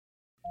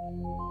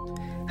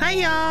Hi,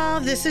 y'all.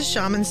 This is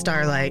Shaman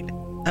Starlight,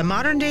 a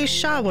modern-day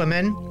Sha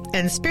woman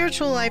and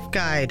spiritual life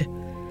guide.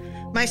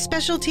 My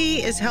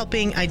specialty is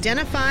helping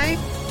identify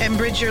and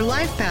bridge your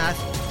life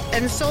path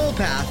and soul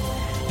path,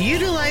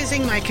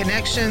 utilizing my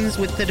connections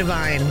with the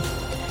divine,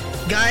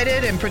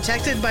 guided and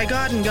protected by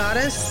God and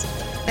Goddess,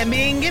 and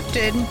being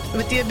gifted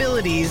with the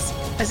abilities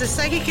as a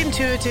psychic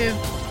intuitive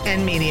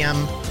and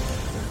medium.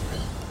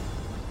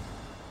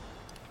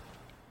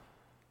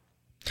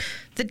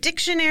 The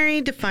dictionary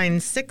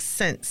defines sixth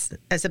sense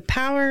as a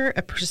power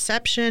of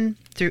perception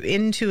through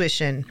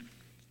intuition,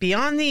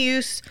 beyond the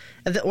use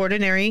of the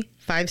ordinary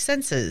five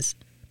senses: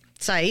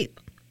 sight,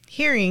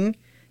 hearing,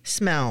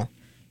 smell,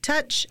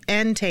 touch,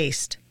 and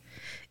taste.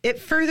 It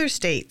further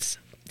states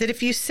that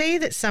if you say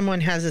that someone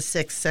has a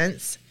sixth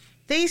sense,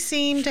 they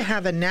seem to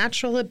have a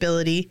natural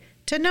ability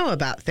to know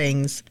about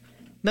things.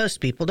 Most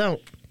people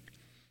don't.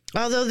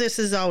 Although this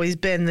has always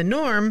been the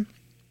norm,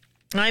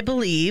 I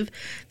believe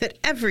that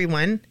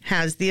everyone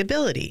has the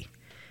ability.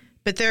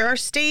 But there are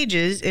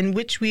stages in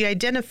which we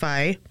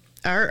identify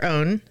our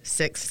own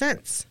sixth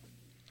sense.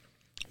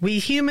 We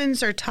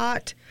humans are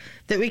taught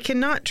that we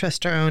cannot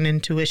trust our own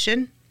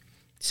intuition,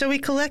 so we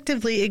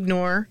collectively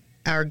ignore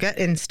our gut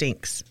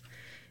instincts,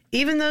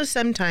 even though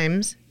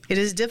sometimes it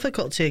is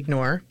difficult to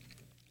ignore.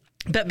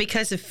 But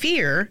because of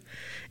fear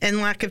and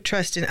lack of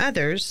trust in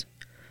others,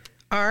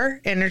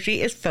 our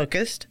energy is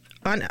focused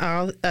on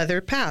all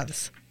other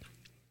paths.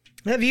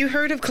 Have you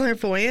heard of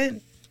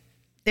clairvoyant?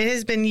 It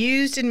has been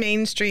used in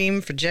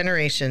mainstream for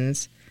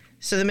generations,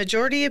 so the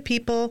majority of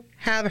people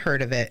have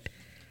heard of it.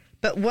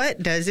 But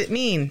what does it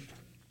mean?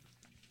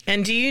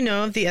 And do you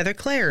know of the other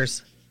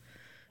clairs?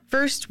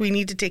 First, we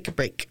need to take a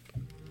break.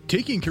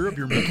 Taking care of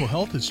your mental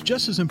health is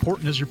just as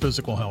important as your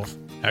physical health.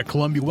 At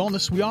Columbia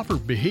Wellness, we offer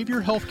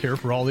behavioral health care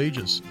for all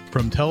ages.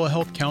 From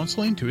telehealth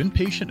counseling to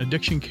inpatient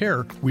addiction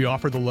care, we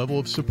offer the level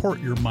of support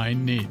your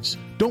mind needs.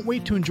 Don't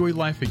wait to enjoy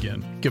life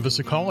again. Give us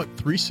a call at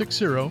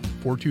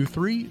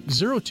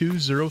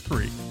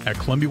 360-423-0203. At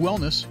Columbia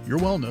Wellness, your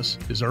wellness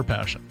is our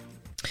passion.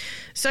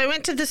 So I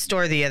went to the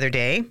store the other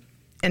day.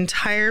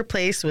 Entire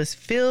place was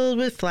filled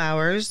with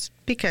flowers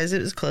because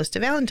it was close to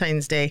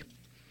Valentine's Day.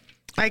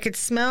 I could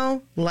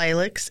smell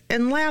lilacs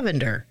and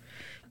lavender,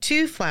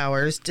 two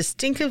flowers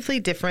distinctively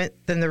different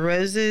than the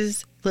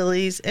roses,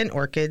 lilies, and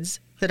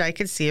orchids that I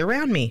could see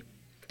around me.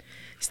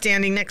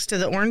 Standing next to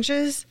the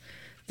oranges,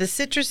 the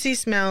citrusy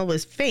smell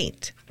was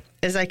faint,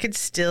 as I could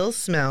still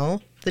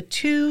smell the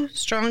two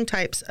strong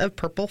types of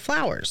purple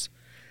flowers.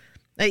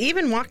 I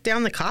even walked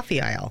down the coffee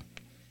aisle,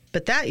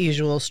 but that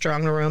usual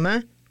strong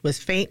aroma was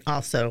faint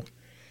also.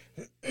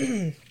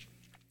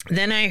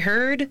 Then I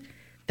heard,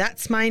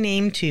 "That's my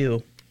name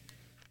too."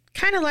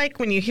 Kind of like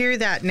when you hear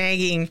that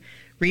nagging,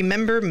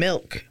 "Remember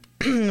milk,"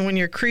 when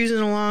you're cruising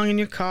along in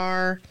your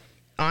car,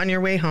 on your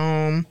way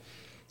home,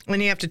 when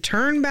you have to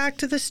turn back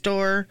to the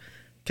store,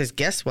 because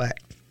guess what?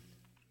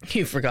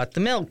 You forgot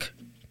the milk.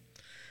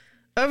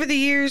 Over the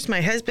years,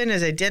 my husband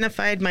has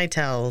identified my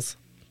tells,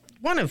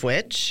 one of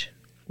which,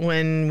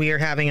 when we are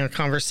having a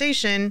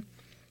conversation,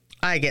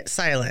 I get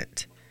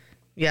silent.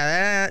 Yeah,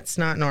 that's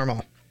not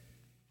normal.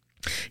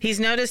 He's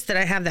noticed that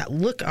I have that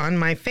look on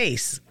my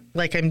face,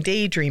 like I'm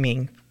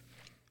daydreaming.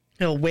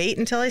 He'll wait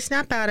until I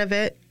snap out of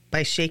it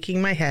by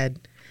shaking my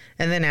head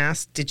and then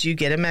ask, "Did you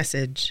get a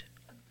message?"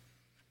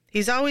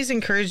 He's always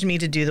encouraged me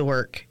to do the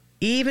work,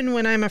 even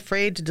when I'm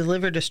afraid to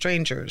deliver to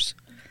strangers.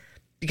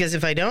 Because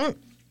if I don't,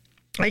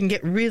 I can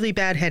get really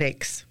bad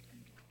headaches.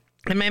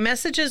 And my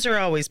messages are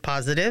always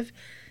positive.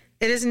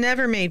 It has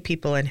never made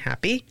people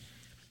unhappy,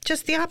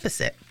 just the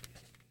opposite.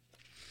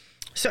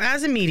 So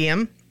as a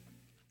medium,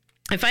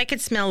 if I could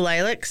smell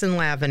lilacs and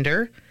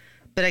lavender,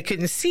 but I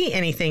couldn't see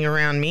anything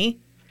around me,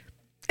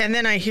 and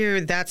then I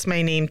hear "That's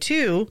my name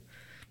too,"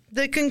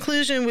 the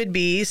conclusion would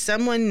be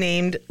someone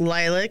named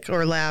Lilac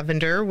or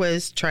Lavender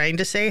was trying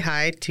to say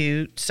hi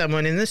to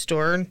someone in the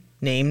store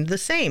named the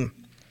same.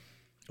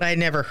 I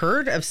never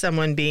heard of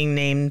someone being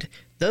named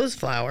those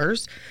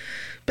flowers,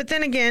 but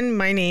then again,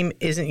 my name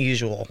isn't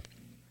usual.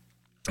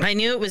 I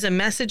knew it was a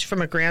message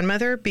from a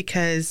grandmother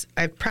because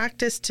I've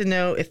practiced to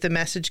know if the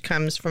message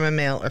comes from a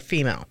male or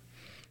female,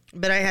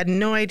 but I had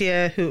no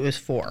idea who it was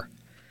for.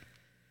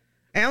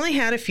 I only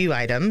had a few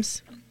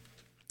items.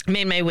 I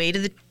made my way to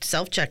the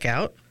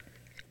self-checkout,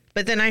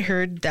 but then I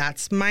heard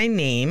 "That's my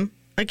name"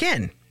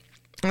 again,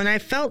 and I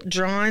felt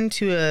drawn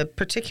to a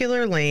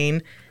particular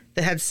lane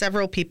that had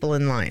several people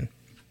in line.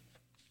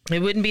 It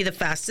wouldn't be the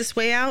fastest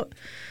way out,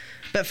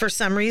 but for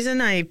some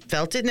reason I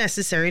felt it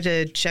necessary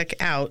to check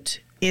out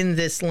in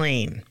this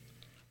lane.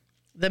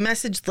 The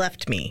message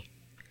left me,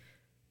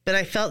 but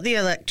I felt the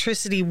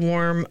electricity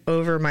warm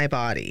over my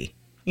body.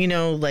 You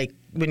know, like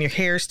when your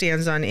hair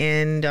stands on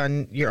end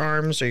on your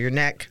arms or your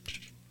neck.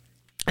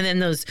 And then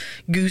those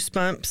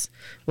goosebumps,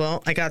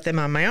 well, I got them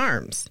on my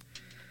arms.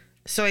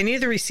 So I knew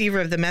the receiver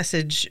of the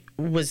message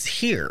was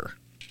here.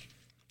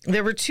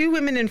 There were two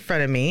women in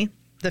front of me.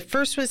 The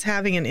first was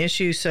having an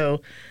issue,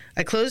 so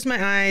I closed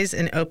my eyes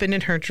and opened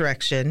in her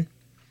direction.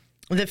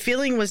 The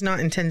feeling was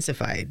not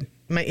intensified.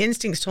 My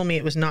instincts told me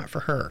it was not for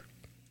her.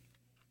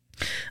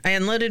 I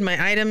unloaded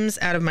my items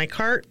out of my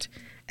cart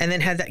and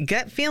then had that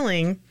gut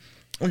feeling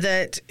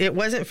that it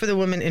wasn't for the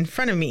woman in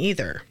front of me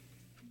either.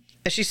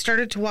 As she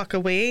started to walk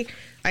away,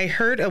 I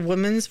heard a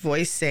woman's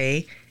voice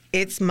say,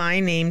 "It's my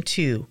name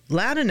too,"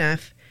 loud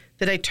enough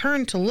that I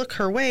turned to look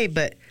her way,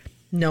 but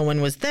no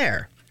one was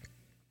there.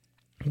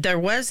 There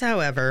was,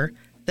 however,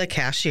 the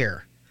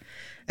cashier.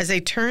 As I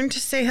turned to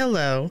say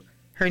hello,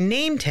 her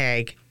name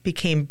tag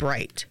became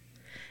bright,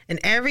 and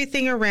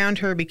everything around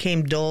her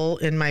became dull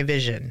in my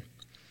vision.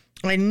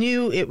 I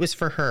knew it was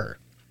for her,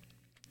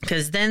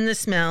 because then the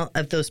smell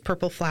of those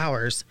purple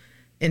flowers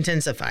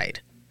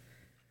intensified.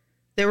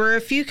 There were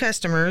a few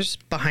customers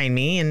behind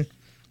me, and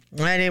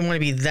I didn't want to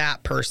be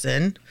that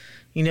person,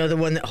 the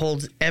one that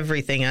holds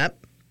everything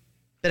up.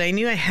 But I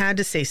knew I had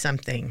to say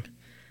something.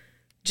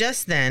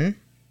 Just then,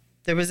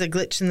 there was a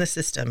glitch in the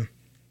system.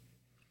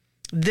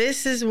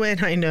 This is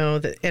when I know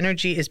that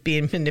energy is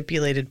being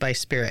manipulated by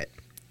spirit.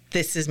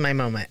 This is my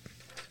moment.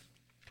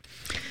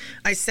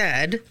 I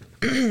said,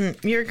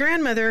 "Your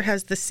grandmother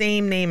has the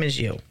same name as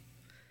you."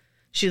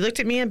 She looked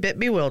at me a bit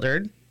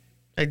bewildered.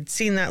 I'd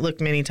seen that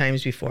look many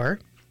times before.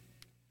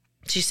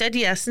 She said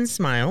yes and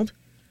smiled.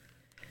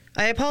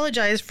 I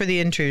apologized for the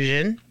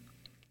intrusion,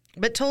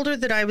 but told her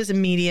that I was a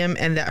medium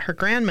and that her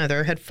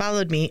grandmother had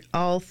followed me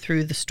all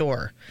through the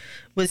store.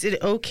 Was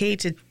it okay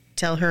to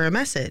tell her a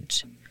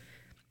message?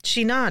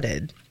 She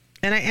nodded,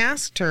 and I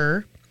asked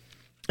her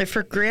if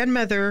her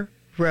grandmother,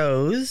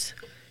 Rose,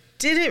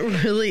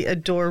 didn't really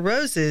adore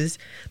roses,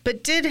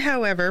 but did,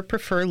 however,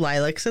 prefer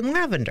lilacs and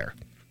lavender.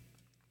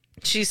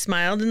 She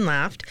smiled and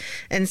laughed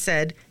and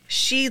said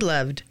she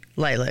loved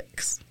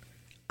lilacs.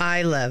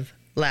 I love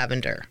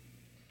lavender.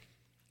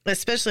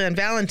 Especially on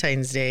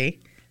Valentine's Day,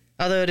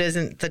 although it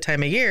isn't the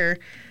time of year,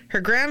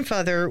 her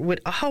grandfather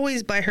would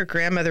always buy her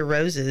grandmother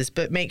roses,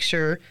 but make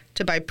sure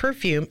to buy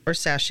perfume or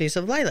sachets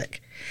of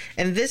lilac.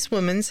 And this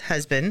woman's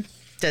husband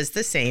does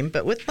the same,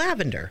 but with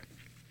lavender.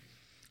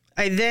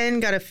 I then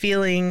got a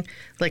feeling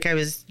like I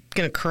was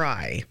going to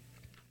cry.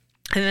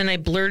 And then I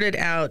blurted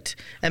out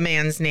a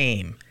man's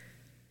name.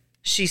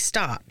 She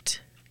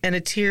stopped, and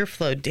a tear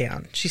flowed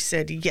down. She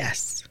said,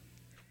 "Yes."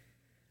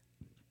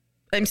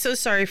 "I'm so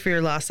sorry for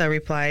your loss," I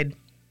replied.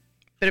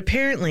 "But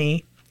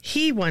apparently,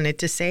 he wanted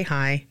to say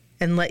hi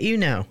and let you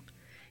know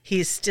he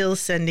is still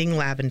sending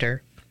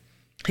lavender.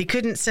 He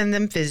couldn't send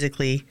them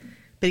physically,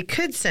 but he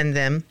could send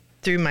them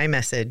through my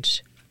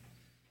message."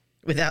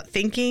 Without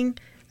thinking,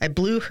 I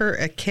blew her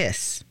a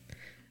kiss.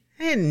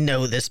 I didn't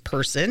know this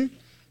person,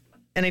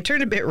 and I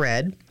turned a bit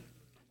red,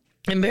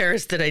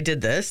 embarrassed that I did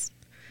this.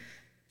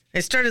 I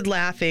started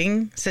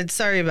laughing, said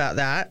sorry about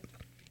that.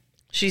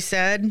 She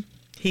said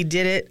he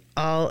did it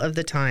all of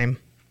the time.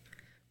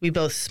 We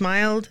both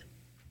smiled,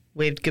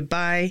 waved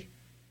goodbye.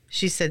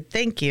 She said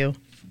thank you,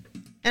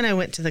 and I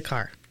went to the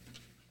car.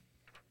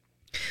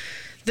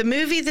 The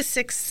movie The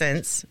Sixth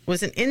Sense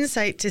was an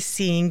insight to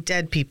seeing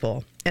dead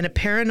people and a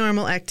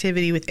paranormal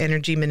activity with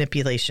energy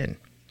manipulation.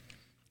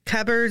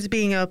 Cupboards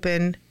being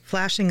opened,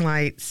 flashing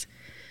lights,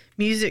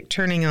 music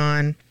turning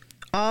on,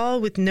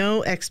 all with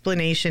no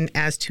explanation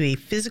as to a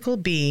physical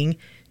being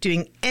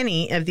doing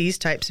any of these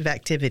types of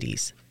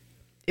activities.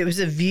 It was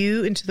a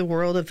view into the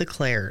world of the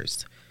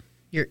clairs,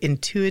 your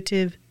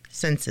intuitive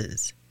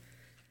senses.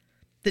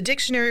 The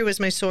dictionary was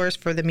my source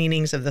for the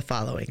meanings of the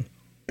following.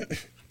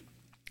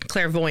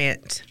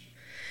 Clairvoyant,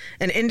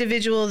 an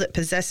individual that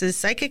possesses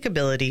psychic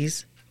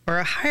abilities or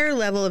a higher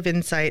level of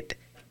insight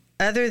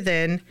other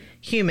than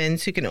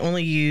humans who can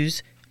only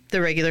use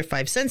the regular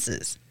five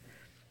senses.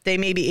 They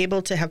may be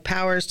able to have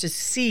powers to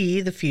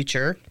see the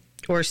future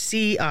or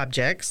see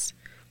objects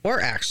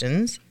or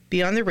actions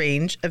beyond the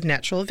range of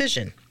natural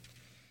vision.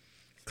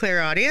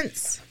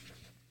 Clairaudience,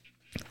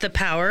 the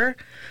power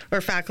or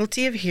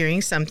faculty of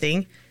hearing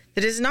something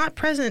that is not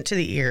present to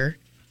the ear,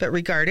 but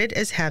regarded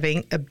as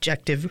having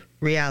objective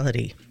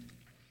reality.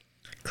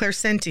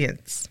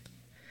 Clairsentience,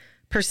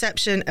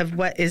 perception of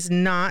what is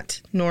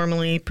not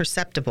normally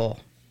perceptible.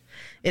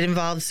 It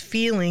involves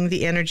feeling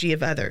the energy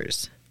of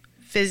others,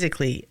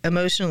 physically,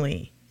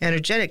 emotionally,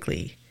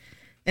 energetically,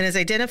 and is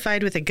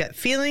identified with a gut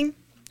feeling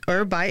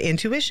or by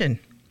intuition.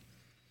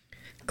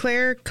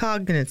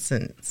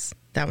 Claircognizance,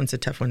 that one's a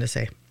tough one to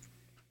say.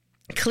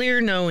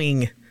 Clear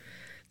knowing,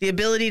 the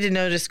ability to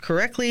notice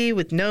correctly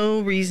with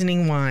no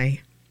reasoning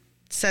why.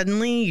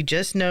 Suddenly, you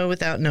just know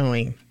without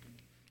knowing.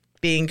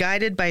 Being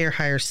guided by your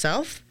higher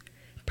self,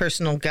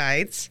 personal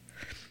guides,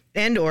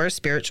 and or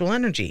spiritual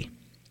energy.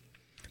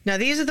 Now,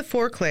 these are the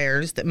four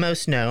clairs that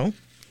most know.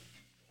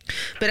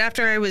 But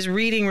after I was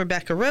reading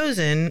Rebecca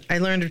Rosen, I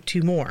learned of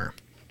two more.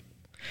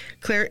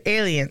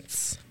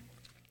 Clairalience,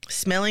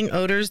 smelling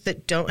odors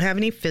that don't have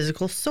any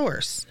physical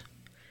source.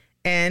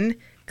 And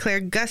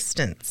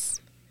clairgustance,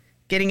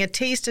 getting a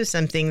taste of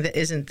something that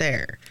isn't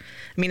there.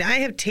 I mean, I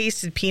have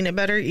tasted peanut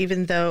butter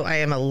even though I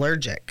am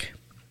allergic.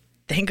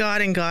 Thank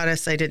God and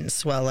Goddess I didn't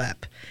swell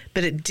up.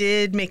 But it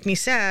did make me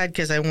sad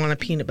because I want a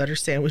peanut butter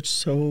sandwich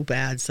so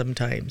bad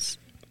sometimes.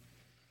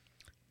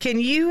 Can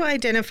you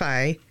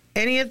identify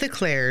any of the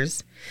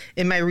clairs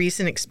in my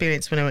recent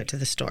experience when I went to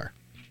the store?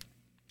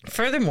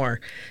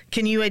 Furthermore,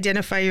 can you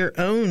identify your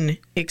own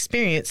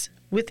experience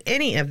with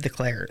any of the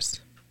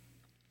clairs?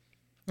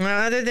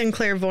 Well, other than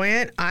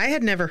clairvoyant, I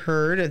had never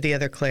heard of the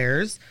other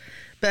clairs,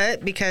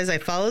 but because I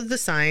followed the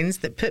signs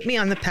that put me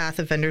on the path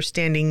of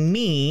understanding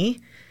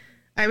me,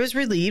 I was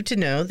relieved to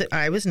know that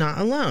I was not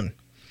alone,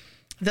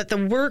 that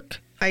the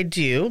work I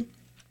do,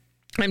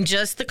 I'm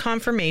just the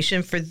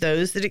confirmation for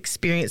those that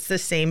experience the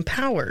same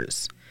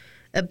powers,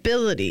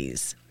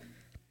 abilities,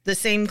 the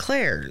same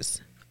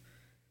clairs,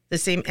 the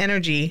same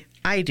energy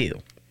I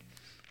do.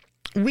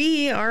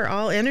 We are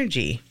all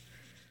energy.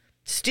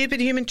 Stupid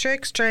human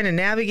tricks trying to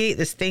navigate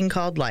this thing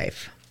called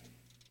life.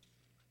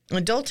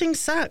 Adulting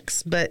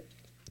sucks, but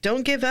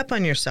don't give up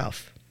on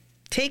yourself.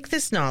 Take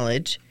this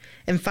knowledge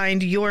and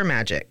find your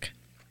magic,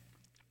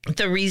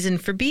 the reason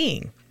for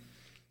being,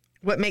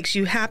 what makes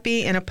you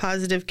happy and a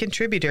positive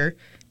contributor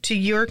to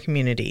your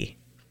community.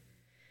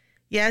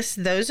 Yes,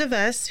 those of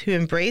us who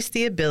embrace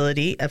the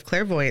ability of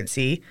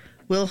clairvoyancy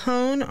will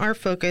hone our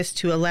focus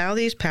to allow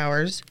these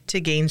powers to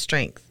gain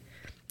strength,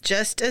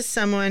 just as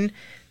someone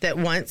that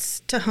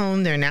wants to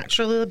hone their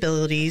natural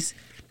abilities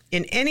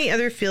in any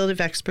other field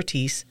of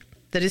expertise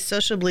that is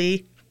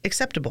sociably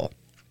acceptable.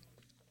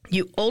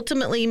 You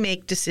ultimately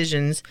make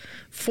decisions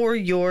for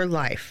your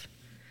life.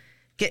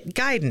 Get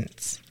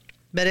guidance,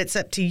 but it's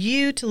up to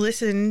you to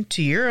listen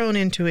to your own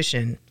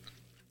intuition.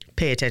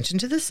 Pay attention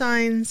to the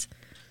signs.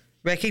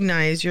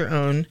 Recognize your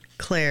own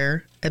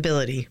clair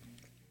ability.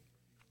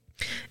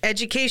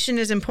 Education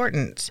is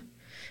important.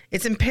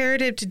 It's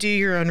imperative to do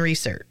your own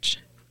research.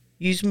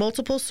 Use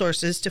multiple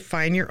sources to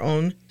find your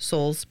own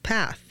soul's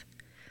path.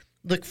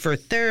 Look for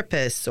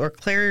therapists or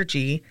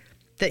clergy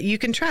that you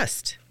can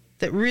trust,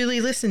 that really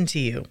listen to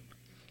you.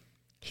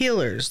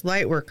 Healers,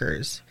 light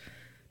workers,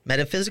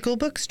 metaphysical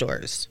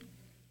bookstores,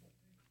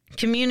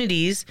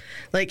 communities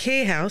like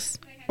Hay House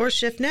or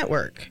Shift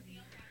Network.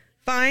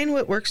 Find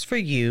what works for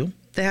you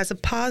that has a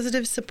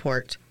positive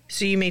support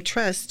so you may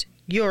trust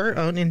your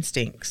own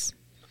instincts.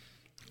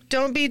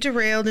 Don't be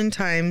derailed in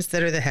times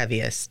that are the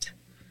heaviest.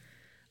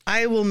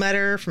 I will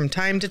mutter from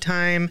time to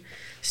time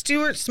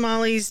Stuart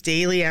Smalley's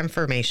daily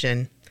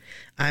affirmation.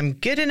 I'm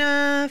good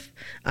enough,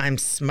 I'm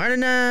smart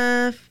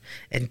enough,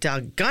 and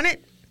doggone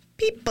it,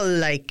 people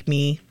like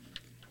me.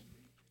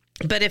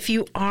 But if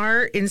you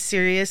are in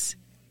serious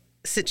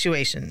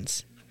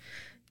situations,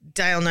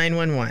 dial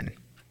 911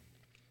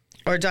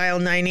 or dial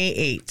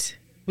 988,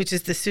 which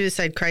is the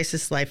Suicide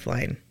Crisis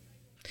Lifeline.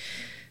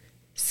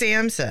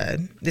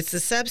 SAMHSA, it's the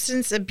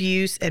Substance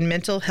Abuse and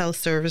Mental Health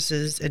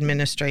Services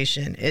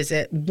Administration, is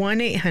at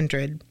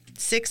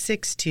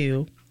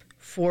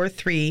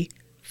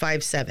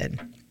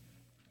 1-800-662-4357.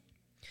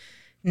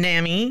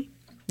 NAMI,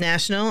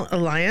 National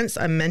Alliance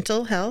on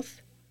Mental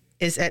Health,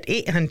 is at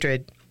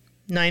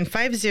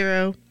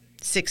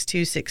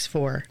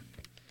 800-950-6264.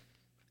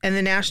 And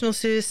the National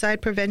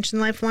Suicide Prevention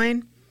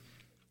Lifeline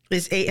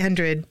is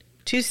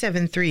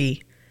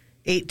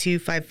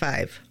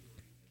 800-273-8255.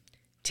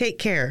 Take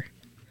care.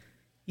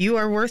 You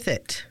are worth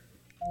it.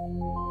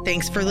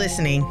 Thanks for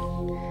listening,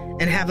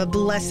 and have a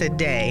blessed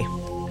day.